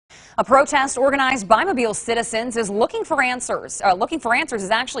A protest organized by Mobile citizens is looking for answers.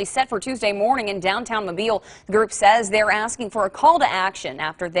 Is actually set for Tuesday morning in downtown Mobile. The group says they're asking for a call to action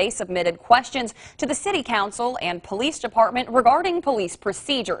after they submitted questions to the City Council and Police Department regarding police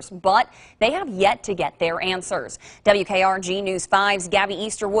procedures, but they have yet to get their answers. WKRG News 5's Gabby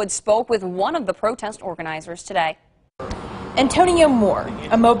Easterwood spoke with one of the protest organizers today. Antonio Moore,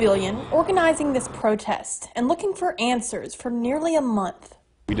 a Mobilian, organizing this protest and looking for answers for nearly a month.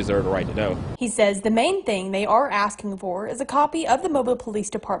 We deserve the right to know. He says the main thing they are asking for is a copy of the Mobile Police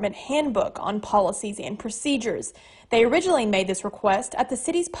Department handbook on policies and procedures. They originally made this request at the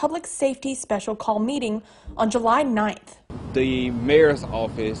city's public safety special call meeting on July 9th. The mayor's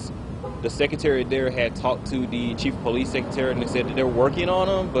office, the secretary there had talked to the chief of police secretary and they said that they're working on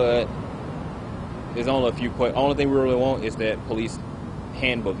them, but there's only a few questions. Only thing we really want is that police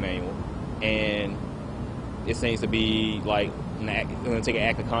handbook manual, and it seems to be like it's going to take an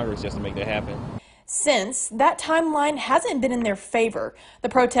act of Congress just to make that happen. Since that timeline hasn't been in their favor, the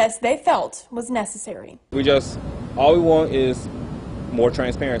protest they felt was necessary. All we want is more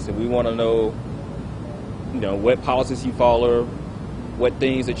transparency. We want to know, what policies you follow, what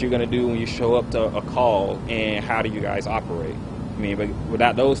things that you're going to do when you show up to a call, and how do you guys operate. But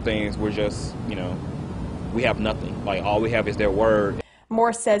without those things, we're just, we have nothing. Like, all we have is their word.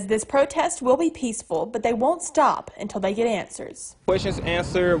 Moore says this protest will be peaceful, but they won't stop until they get answers. Questions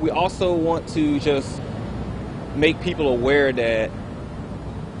answered. We also want to just make people aware that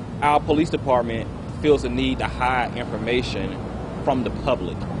our police department feels the need to hide information from the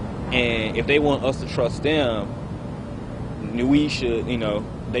public. And if they want us to trust them, we should,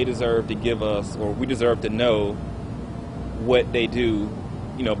 they deserve to give us, or we deserve to know what they do,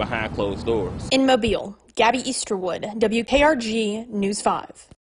 behind closed doors. In Mobile, Gabby Easterwood, WKRG News 5.